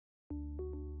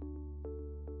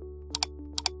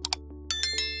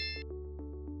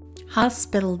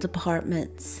Hospital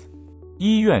departments.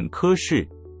 医院科室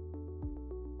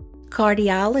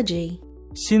Cardiology.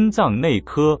 心脏内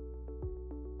科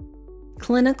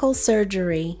Clinical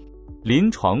surgery. 临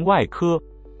床外科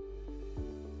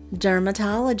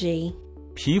Dermatology.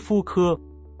 皮肤科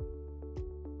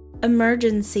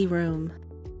Emergency room.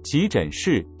 急诊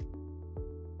室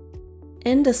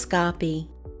Endoscopy.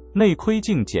 内窥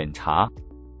镜检查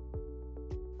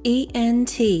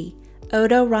ENT.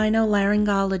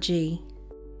 Otorhinolaryngology.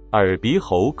 耳鼻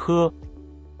喉科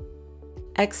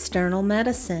External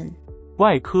medicine.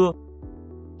 外科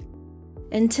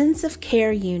Intensive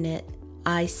care unit.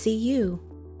 ICU.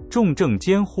 重症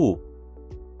监护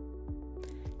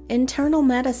Internal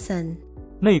medicine.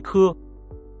 内科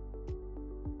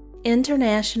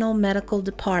International medical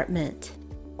department.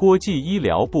 国际医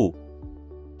疗部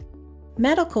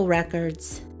Medical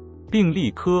records. 病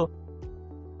历科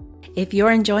If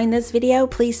you're enjoying this video,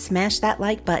 please smash that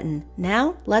like button.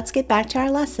 Now, let's get back to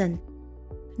our lesson.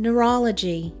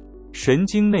 Neurology. 神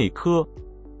经内科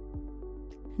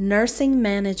Nursing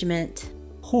management.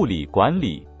 护理管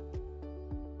理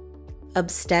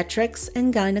Obstetrics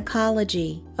and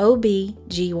gynecology.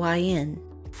 OB-GYN.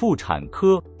 妇产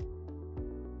科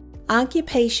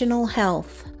Occupational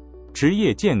health. 职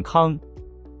业健康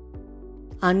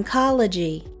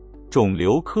Oncology. 肿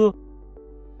瘤科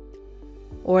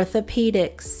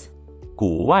Orthopedics.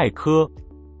 骨外科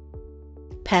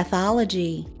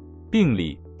Pathology. 病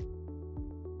理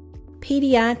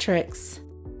Pediatrics.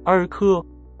 儿科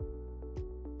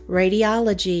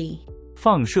Radiology.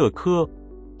 放射科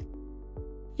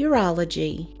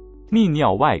Urology. 泌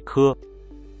尿外科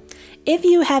If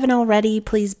you haven't already,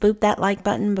 please boop that like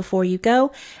button before you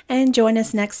go and join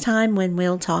us next time when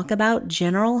we'll talk about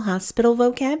general hospital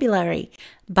vocabulary.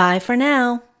 Bye for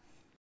now.